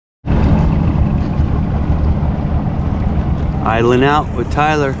Idling out with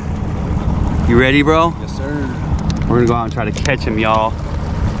Tyler. You ready, bro? Yes, sir. We're gonna go out and try to catch him, y'all.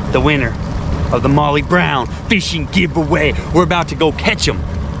 The winner of the Molly Brown fishing giveaway. We're about to go catch him.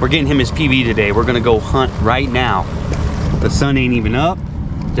 We're getting him his PB today. We're gonna go hunt right now. The sun ain't even up.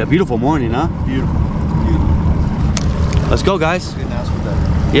 It's a beautiful morning, huh? Beautiful. Beautiful. Let's go, guys. Couldn't ask for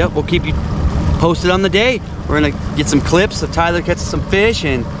better. Yep, we'll keep you posted on the day. We're gonna get some clips of Tyler catches some fish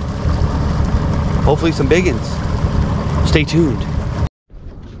and hopefully some big ones. Stay tuned.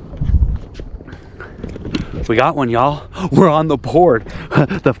 We got one, y'all. We're on the board.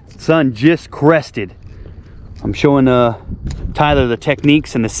 The sun just crested. I'm showing Tyler the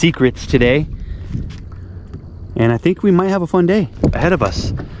techniques and the secrets today. And I think we might have a fun day ahead of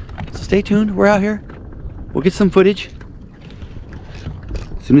us. So stay tuned, we're out here. We'll get some footage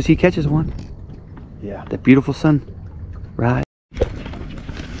as soon as he catches one. Yeah. That beautiful sun, right?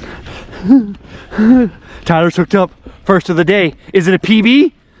 Tyler's hooked up, first of the day. Is it a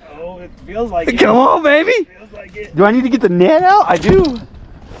PB? Oh, it feels like it. Come on, baby. Feels like it. Do I need to get the net out? I do.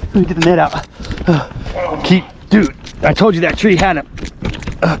 Let me get the net out. Dude, I told you that tree had him.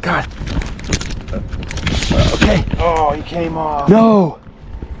 Oh, God. Okay. Oh, he came off. No.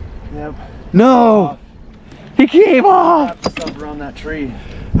 Yep. No. He came off. Wrapped himself around that tree.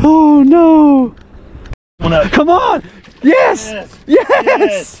 Oh, no. Come on. Yes. Yes.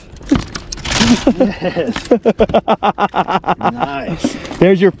 Yes. Yes. Nice.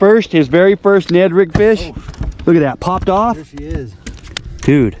 There's your first, his very first Ned rig fish. Oh. Look at that, popped off. There she is.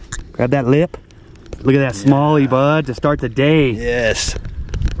 Dude, grab that lip. Look at that smallie, bud, to start the day. Yes.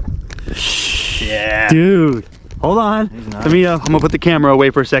 Yeah. Dude, hold on. Nice. Let me, I'm gonna put the camera away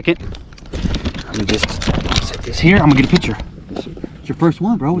for a second. Let me just set this here. I'm gonna get a picture. It's your first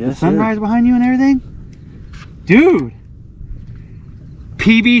one, bro, with the sunrise behind you and everything. Dude.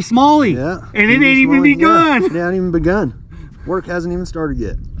 PB Smallie. Yeah. And it ain't even begun. Yeah, it hasn't even begun. Work hasn't even started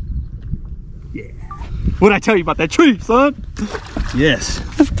yet. Yeah. What'd I tell you about that tree, son? Yes.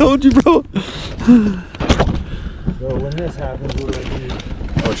 I told you, bro. So when this happens, what do I do?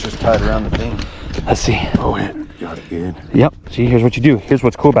 Oh, it's just tied around the thing. Let's see. Oh, it got it good. Yep. See, here's what you do. Here's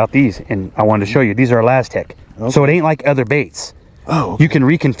what's cool about these, and I wanted to show you. These are Elastec. Okay. So it ain't like other baits. Oh. Okay. You can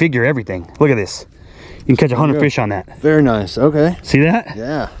reconfigure everything. Look at this. You can catch 100 fish on that. Very nice. Okay. See that?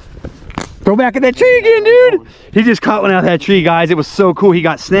 Yeah. Throw back at that tree again, dude. He just caught one out of that tree, guys. It was so cool. He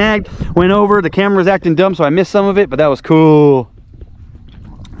got snagged, went over. The camera was acting dumb, so I missed some of it, but that was cool.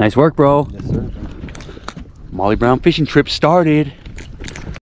 Nice work, bro. Yes, sir. Molly Brown fishing trip started.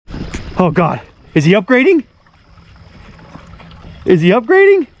 Oh, God. Is he upgrading? Is he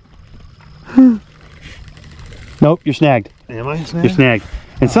upgrading? Nope, you're snagged. Am I snagged? You're snagged.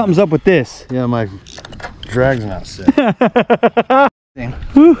 And something's up with this. Yeah, my drag's not set.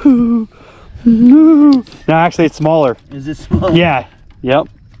 No, actually, it's smaller. Is it small? Yeah. Yep.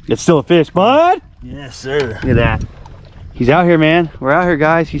 It's still a fish, bud. Yes, sir. Look at that. He's out here, man. We're out here,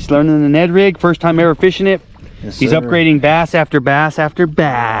 guys. He's learning the Ned rig. First time ever fishing it. Yes, He's sir. upgrading bass after bass after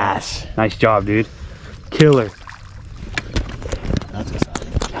bass. Nice job, dude. Killer. That's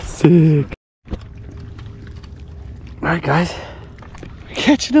exciting. That's sick. All right, guys. We're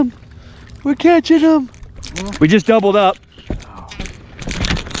catching them. We're catching them. We just doubled up.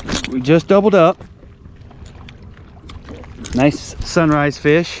 We just doubled up. Nice sunrise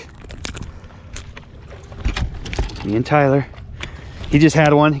fish. Me and Tyler. He just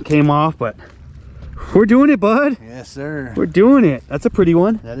had one. He came off, but we're doing it, bud. Yes, sir. We're doing it. That's a pretty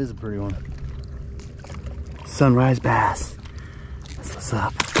one. That is a pretty one. Sunrise bass. That's what's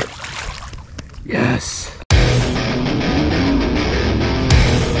up. Yes.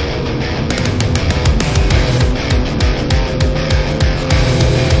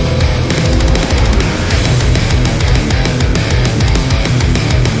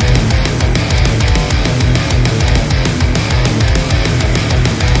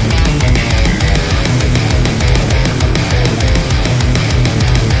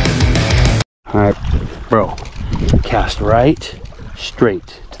 All right, bro, cast right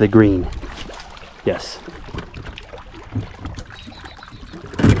straight to the green. Yes.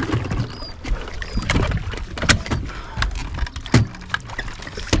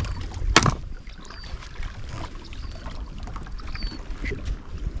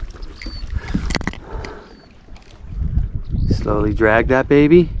 Slowly drag that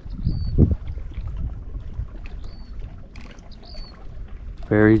baby.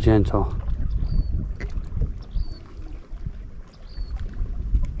 Very gentle.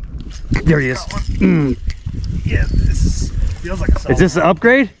 There he is. Yeah, this feels like a solid. Is this an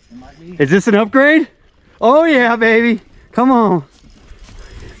upgrade? It might be. Is this an upgrade? Oh yeah, baby. Come on.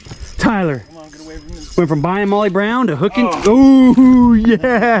 Tyler. Come on, get away from this. Went from buying Molly Brown to hooking. Oh,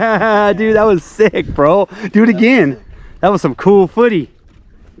 yeah, dude, that was sick, bro. Do it again. That was some cool footy.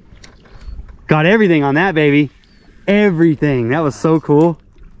 Got everything on that, baby. Everything. That was so cool.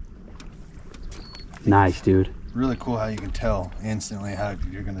 Nice, dude. Really cool how you can tell instantly how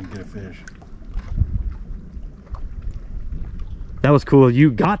you're gonna get a fish. That was cool.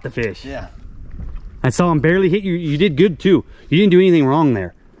 You got the fish. Yeah. I saw him barely hit you. You did good too. You didn't do anything wrong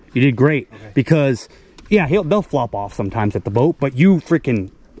there. You did great. Okay. Because, yeah, they'll flop off sometimes at the boat, but you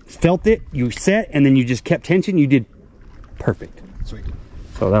freaking felt it. You set, and then you just kept tension. You did perfect. Sweet.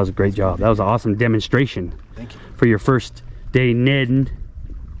 So that was a great job. That was an awesome demonstration. Thank you. For your first day netting.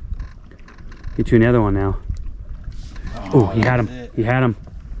 Get you another one now. Oh, he had him. He had him.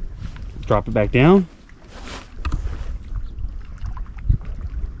 Drop it back down.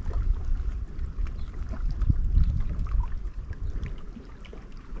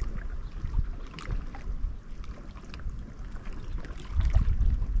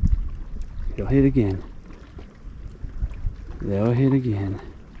 He'll hit again. They'll hit again.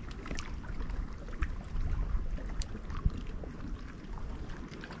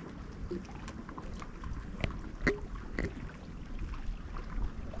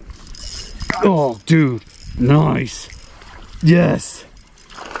 Oh, dude. Nice. Yes.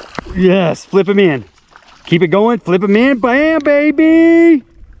 Yes. Flip him in. Keep it going. Flip him in. Bam, baby.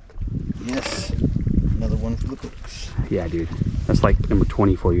 Yes. Another one for the hooks. Yeah, dude. That's like number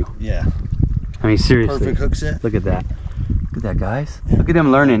 20 for you. Yeah. I mean, seriously. Perfect hook set. Look at that. Look at that, guys. Look at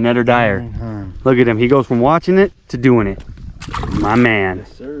him learning net or dyer. Look at him. He goes from watching it to doing it. My man.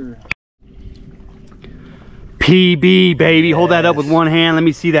 Yes, sir. PB, baby. Yes. Hold that up with one hand. Let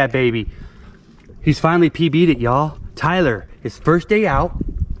me see that, baby. He's finally PB'd it, y'all. Tyler, his first day out.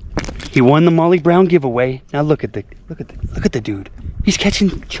 He won the Molly Brown giveaway. Now look at the dude. He's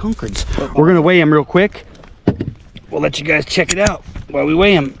catching chunkers. We're gonna weigh him real quick. We'll let you guys check it out while we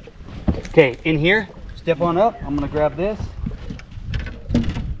weigh him. Okay, in here, step on up. I'm gonna grab this.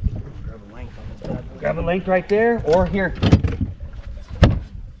 Grab a length on this bad boy. Grab a length right there, or here.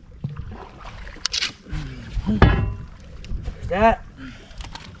 That.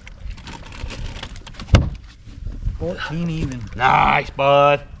 14 even. Nice,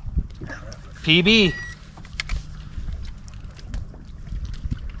 bud. PB.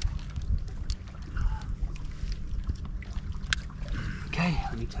 Okay,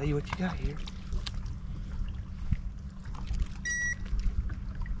 let me tell you what you got here.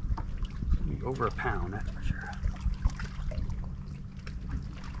 It's gonna be over a pound, that's for sure.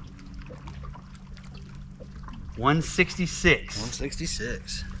 $166.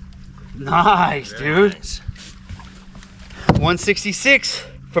 166. Nice, Very dude. Nice. 166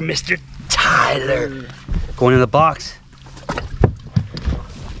 from Mr. Tyler. Going in the box.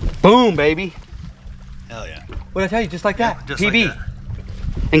 Boom, baby. Hell yeah. What'd I tell you? Just like that. Just PB. like that.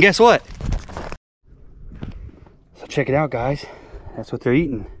 And guess what? So check it out, guys. That's what they're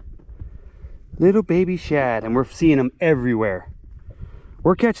eating. Little baby shad, and we're seeing them everywhere.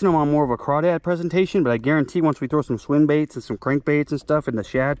 We're catching them on more of a crawdad presentation, but I guarantee once we throw some swim baits and some crankbaits and stuff in the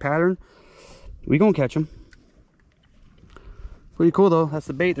shad pattern, we gonna catch them. Pretty cool though. That's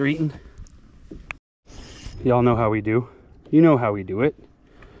the bait they're eating. Y'all know how we do. You know how we do it.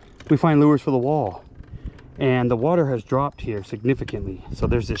 We find lures for the wall. And the water has dropped here significantly. So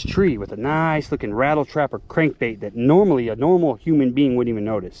there's this tree with a nice looking rattle trap or crankbait that normally a normal human being wouldn't even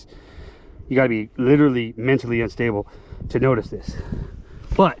notice. You gotta be literally mentally unstable to notice this.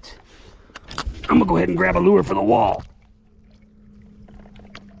 But I'm gonna go ahead and grab a lure for the wall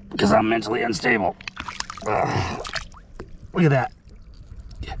because I'm mentally unstable. Look at that.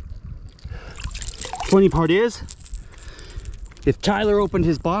 Funny part is, if Tyler opened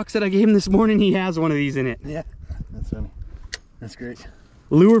his box that I gave him this morning, he has one of these in it. Yeah, that's funny. That's great.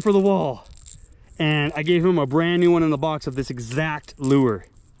 Lure for the wall. And I gave him a brand new one in the box of this exact lure.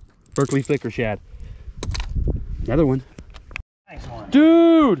 Berkeley Flicker Shad. Another one. Nice one.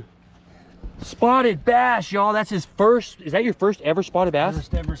 Dude! Spotted bass, y'all. That's his first. Is that your first ever spotted bass?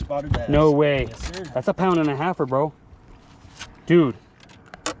 First ever spotted bass. No way. Yes, sir. That's a 1.5 pounder, bro. Dude.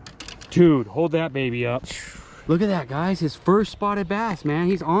 Dude, hold that baby up. Look at that, guys. His first spotted bass, man.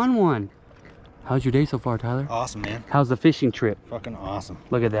 He's on one. How's your day so far, Tyler? Awesome, man. How's the fishing trip? Fucking awesome.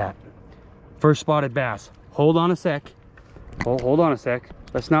 Look at that. First spotted bass. Hold on a sec. Hold on a sec.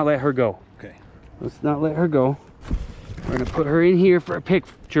 Let's not let her go. Okay. Let's not let her go. We're gonna put her in here for a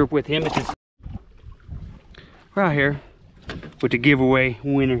picture with him. We're out here with the giveaway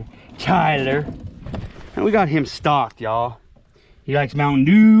winner, Tyler. And we got him stocked, y'all. He likes Mountain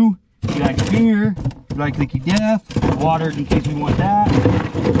Dew. He likes beer. He likes Licky Death. Water in case we want that.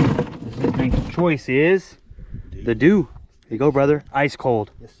 This is his drinking choice is the Dew. Here you go, brother. Ice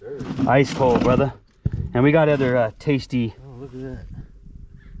cold. Yes, sir. Ice cold, brother. And we got other tasty, Oh, look at that.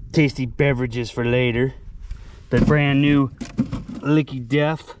 tasty beverages for later. The brand new Licky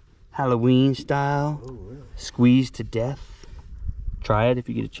Death Halloween style. Oh, really? Squeezed to death. Try it if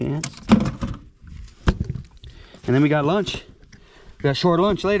you get a chance. And then we got lunch. We got short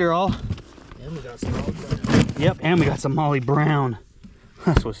lunch later, all. And we got some Molly Brown. Yep, and we got some Molly Brown.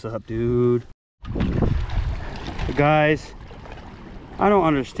 That's what's up, dude. But guys, I don't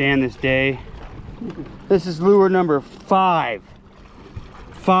understand this day. This is lure number 5.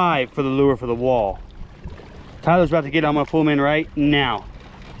 5 for the lure for the wall. Tyler's about to get it. I'm gonna pull him in right now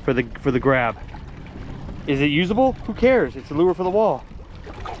for the grab. Is it usable? Who cares? It's a lure for the wall.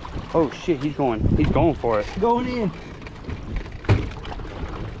 Oh shit, he's going for it. Going in.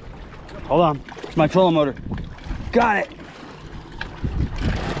 Hold on, it's my trolling motor. Got it.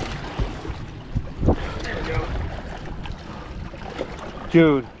 There we go.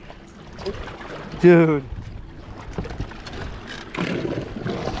 Dude. Dude.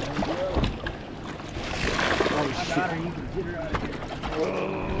 Oh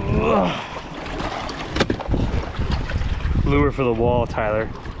shit. Lure for the wall, Tyler.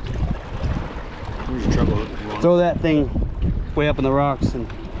 Here's your trouble if you want. Throw that thing way up in the rocks, and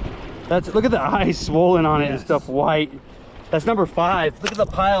look at the eyes swollen on it and stuff, white. That's number 5. Look at the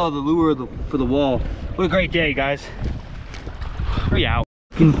pile of the lure for the wall. What a great day, guys. Hurry out.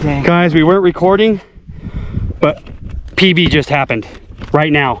 Guys, we weren't recording, but PB just happened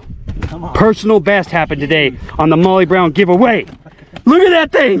right now. Come on. Personal best happened today on the Molly Brown giveaway. Look at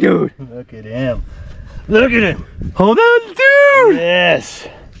that thing, dude. Look at him. Look at him. Hold on, dude. Yes.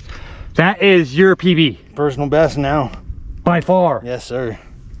 That is your PB Personal best now. by far. Yes, sir.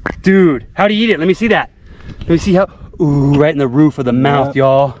 Dude, how do you eat it? Let me see that. Let me see how. Ooh, right in the roof of the mouth, Yep.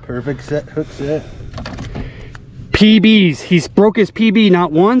 y'all. Perfect set, hook set. PBs. He's broke his PB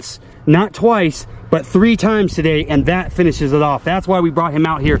not once, not twice, but 3 times today, and that finishes it off. That's why we brought him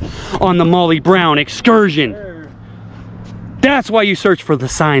out here on the Molly Brown excursion. That's why you search for the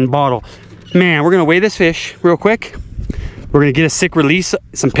signed bottle. Man, we're gonna weigh this fish real quick. We're gonna get a sick release,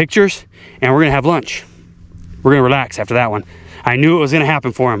 some pictures, and we're gonna have lunch. We're gonna relax after that one. I knew it was gonna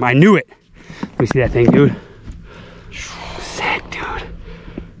happen for him. I knew it. Let me see that thing, dude. Sick, dude.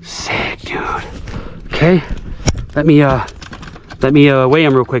 Sick, dude. Okay, let me weigh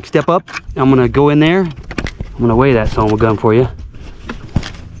him real quick. Step up. I'm gonna go in there. I'm gonna weigh that son of a gun for you,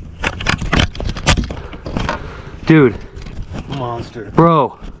 dude. Monster.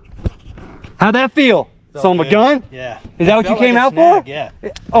 Bro, how'd that feel? Felt Son of a good. gun? Yeah. Is that what you Felt came like a out snag, for? Yeah.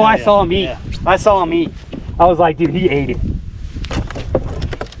 Oh, Yeah, I yeah. saw him eat. Yeah. I saw him eat. I was like, dude, he ate it.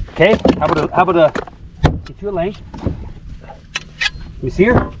 Okay, how about a get you a length? Let me see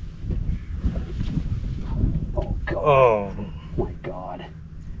her. Oh god. Oh. My god.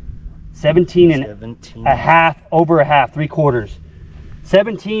 17 and 17. a half, over a half, 3/4.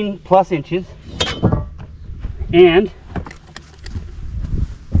 17 plus inches. And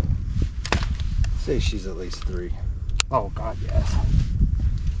Say she's at least 3. oh god, yes.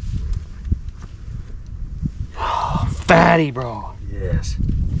 Fatty, bro. Yes.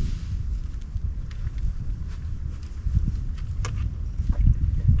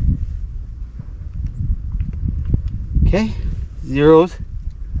 Okay, zeros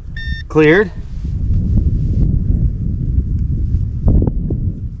cleared.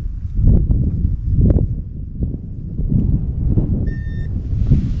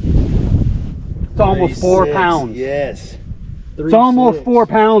 It's almost 4 36. pounds. Yes. It's almost 4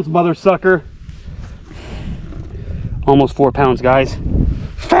 pounds, mother sucker. Almost 4 pounds, guys.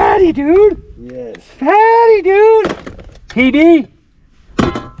 Fatty, dude. Yes. Fatty, dude. PB.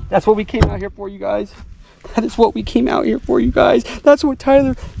 That's what we came out here for, you guys. That is what we came out here for, you guys. That's what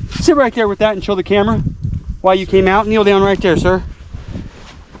Tyler. Sit right there with that and show the camera why you came out. Kneel down right there, sir.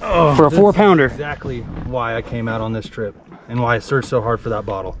 Oh, For a 4-pounder. Exactly why I came out on this trip and why I searched so hard for that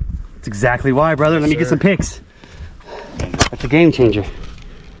bottle. That's exactly why, brother. Let me get Sir. some pics. That's a game changer.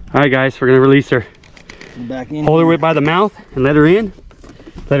 All right, guys, we're gonna release her. Back in. Hold her by the mouth and let her in.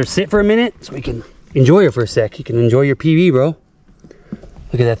 Let her sit for a minute so we can enjoy her for a sec. You can enjoy your PB, bro.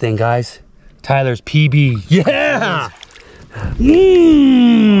 Look at that thing, guys. Tyler's PB. Yeah!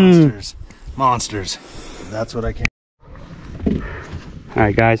 Mmm! Monsters. Monsters. That's what I came. All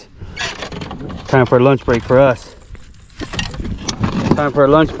right, guys. Time for a lunch break for us. Time for a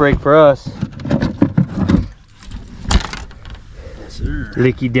lunch break for us. Yes, sir.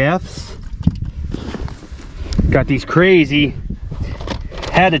 Licky Deaths. Got these crazy,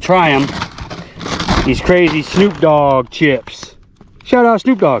 had to try them, these crazy Snoop Dogg chips. Shout out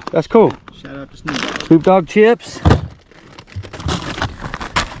Snoop Dogg. That's cool. Shout out to Snoop Dogg. Snoop Dogg chips.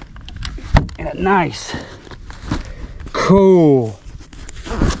 And a nice, cool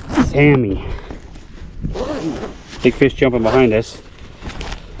Sammy. Big fish jumping behind us.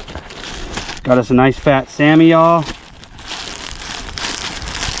 Got us a nice fat Sammy, y'all.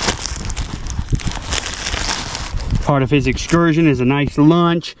 Part of his excursion is a nice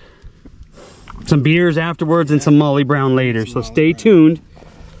lunch, some beers afterwards, and some Molly Brown later. So stay tuned.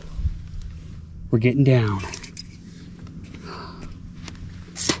 We're getting down.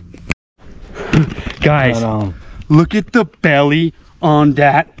 Guys, look at the belly on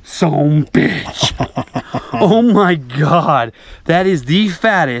that son bitch. Oh my God. That is the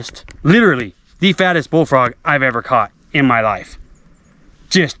fattest, literally the fattest bullfrog I've ever caught in my life.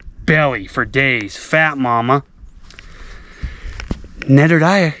 Just belly for days. Fat mama. Ned or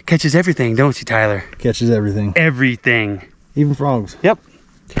Daya catches everything, don't you, Tyler? Catches everything. Everything. Even frogs. Yep.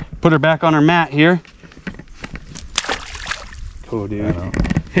 Put her back on her mat here. Cool, dude.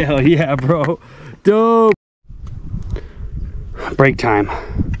 Hell yeah, bro. Dope. Break time.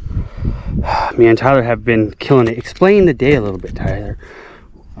 Me and Tyler have been killing it. Explain the day a little bit, Tyler.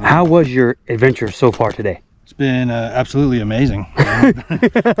 How was your adventure so far today? It's been absolutely amazing.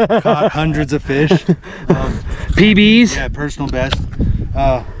 Caught hundreds of fish. PBs? Yeah, personal best.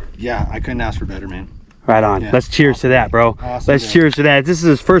 Yeah, I couldn't ask for better, man. Right on. Yeah. Let's cheers to that, bro. Awesome Let's day. cheers to that. This is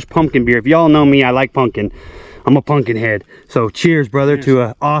his first pumpkin beer. If y'all know me, I like pumpkin. I'm a pumpkin head. So cheers, brother, Cheers. to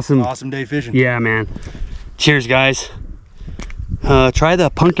an awesome Awesome day fishing. Yeah, man. Cheers, guys. Try the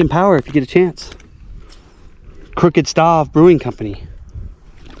Pumpkin Power if you get a chance. Crooked Stav Brewing Company.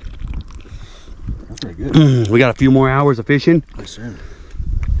 That's pretty good. We got a few more hours of fishing. Yes, sir.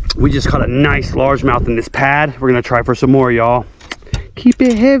 We just caught a nice largemouth in this pad. We're gonna try for some more, y'all. Keep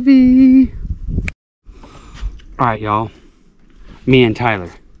it heavy. All right, y'all. Me and Tyler.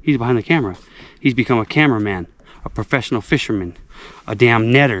 He's behind the camera. He's become a cameraman, a professional fisherman, a damn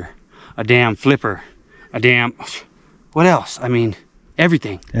netter, a damn flipper, a damn... What else? I mean,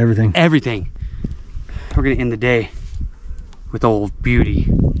 everything. Everything. Everything. We're gonna end the day with Old Beauty.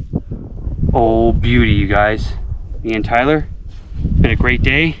 Old Beauty, you guys. Me and Tyler. Been a great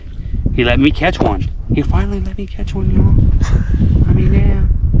day. He let me catch one. He finally let me catch one, y'all. I mean, yeah.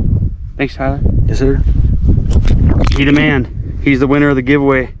 Thanks, Tyler. Yes, sir. He the man. He's the winner of the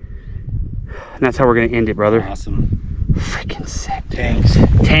giveaway. And that's how we're gonna end it, brother. Awesome. Freaking sick. Thanks.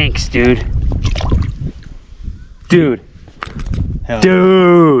 Tanks, dude. Dude. Hell.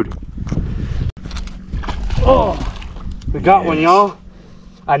 Dude. Oh, we got one, y'all.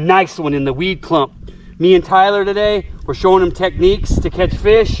 A nice one in the weed clump. Me and Tyler today, we're showing him techniques to catch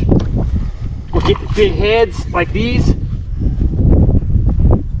fish. We're getting big heads like these.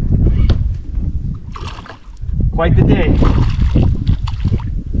 Quite the day.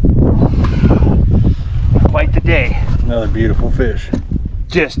 Quite the day. Another beautiful fish.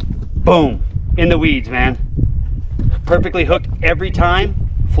 Just boom, in the weeds, man. Perfectly hooked every time,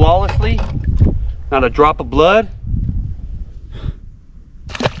 flawlessly. Not a drop of blood.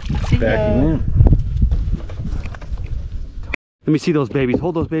 See ya. Back in. Let me see those babies.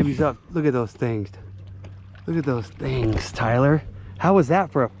 Hold those babies up. Look at those things. Look at those things, Tyler. How was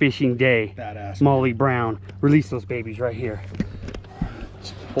that for a fishing day? Badass. Molly Brown. Release those babies right here.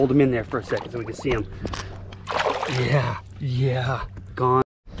 Just hold them in there for a second so we can see them. Yeah, yeah. Gone.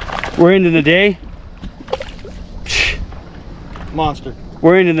 We're ending the day. Monster.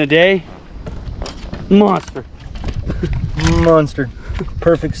 We're ending the day. Monster. Monster.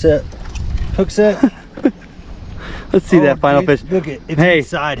 Perfect set. Hook set. Let's see that final dude, fish. Look at it's Hey.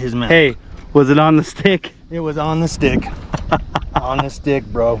 inside his mouth. Hey, was it on the stick? It was on the stick. On the stick,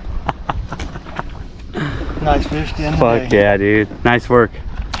 bro. Nice fish to end the Fuck day. yeah, dude. Nice work.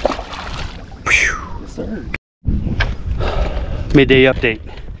 Yes, sir. Midday update.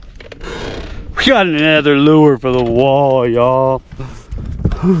 We got another lure for the wall, y'all.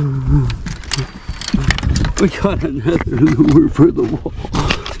 We got another lure for the wall,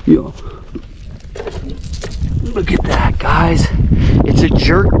 y'all. Look at that, guys. It's a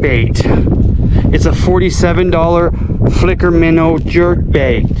jerk bait. It's a $47 Flicker Minnow jerk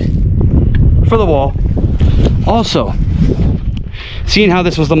bait for the wall. Also, seeing how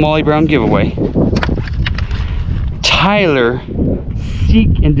this was the Molly Brown giveaway, Tyler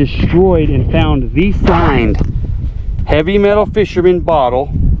seeked and destroyed and found the signed Heavy Metal Fisherman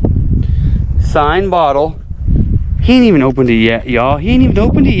bottle. Signed bottle. He ain't even opened it yet, y'all. He ain't even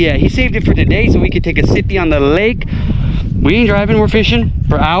opened it yet. He saved it for today so we could take a sippy on the lake. We ain't driving, we're fishing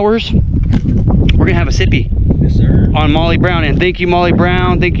for hours. We're gonna have a sippy Yes, sir. on Molly Brown. And thank you, Molly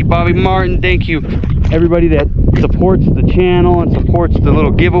Brown. Thank you, Bobby Martin. Thank you, everybody that supports the channel and supports the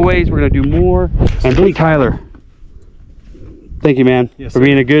little giveaways. We're gonna do more. And thank Tyler. Thank you, man, yes, for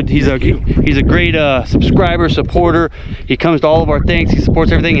being a good. He's a great subscriber, supporter. He comes to all of our things. He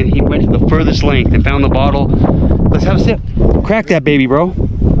supports everything, and he went to the furthest length and found the bottle. Let's have a sip. Crack that baby, bro.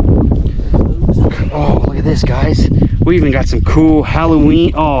 Oh, look at this, guys. We even got some cool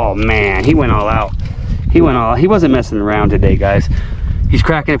Halloween. Oh man, he went all out. He wasn't messing around today, guys. He's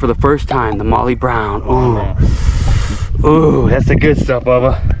cracking it for the first time. The Molly Brown. Oh, oh, that's the good stuff,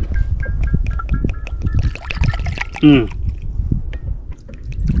 Bubba.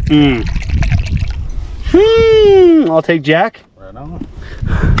 I'll take Jack. Right on.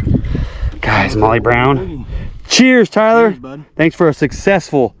 Guys, Molly Brown. Cheers, Tyler. Cheers, bud. Thanks for a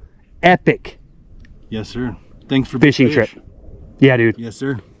successful, epic Yes, sir. Thanks for fishing trip. Yeah, dude. Yes,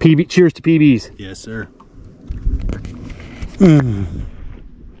 sir. PB. Cheers to PBs. Yes, sir.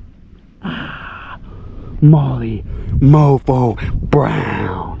 Molly Mofo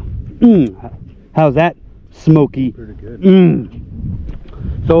Brown. How's that smoky? Pretty good.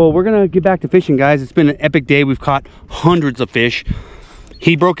 So we're gonna get back to fishing, guys. It's been an epic day. We've caught hundreds of fish.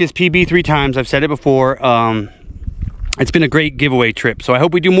 He broke his PB 3 times. I've said it before. It's been a great giveaway trip. So I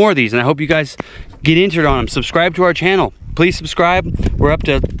hope we do more of these, and I hope you guys get entered on them. Subscribe to our channel. Please subscribe. We're up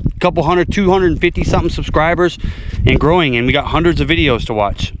to a couple hundred, 250 something subscribers and growing, and we got hundreds of videos to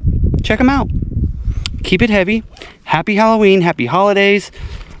watch. Check them out. Keep it heavy. Happy Halloween. Happy holidays.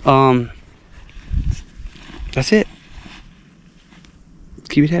 That's it.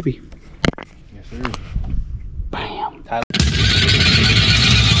 Keep it heavy. Yes, sir. Bam.